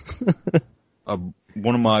stop.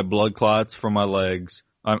 One of my blood clots from my legs.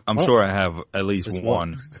 I'm Oh. sure I have at least Just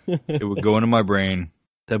one. It would go into my brain.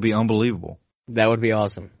 That'd be unbelievable. That would be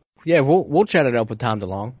awesome. Yeah, we'll chat it up with Tom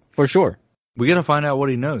DeLonge for sure. We gotta find out what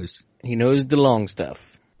he knows. He knows DeLonge stuff.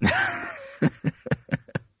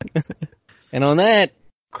 And on that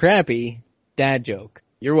crappy dad joke,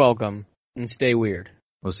 you're welcome and stay weird.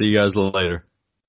 We'll see you guys later.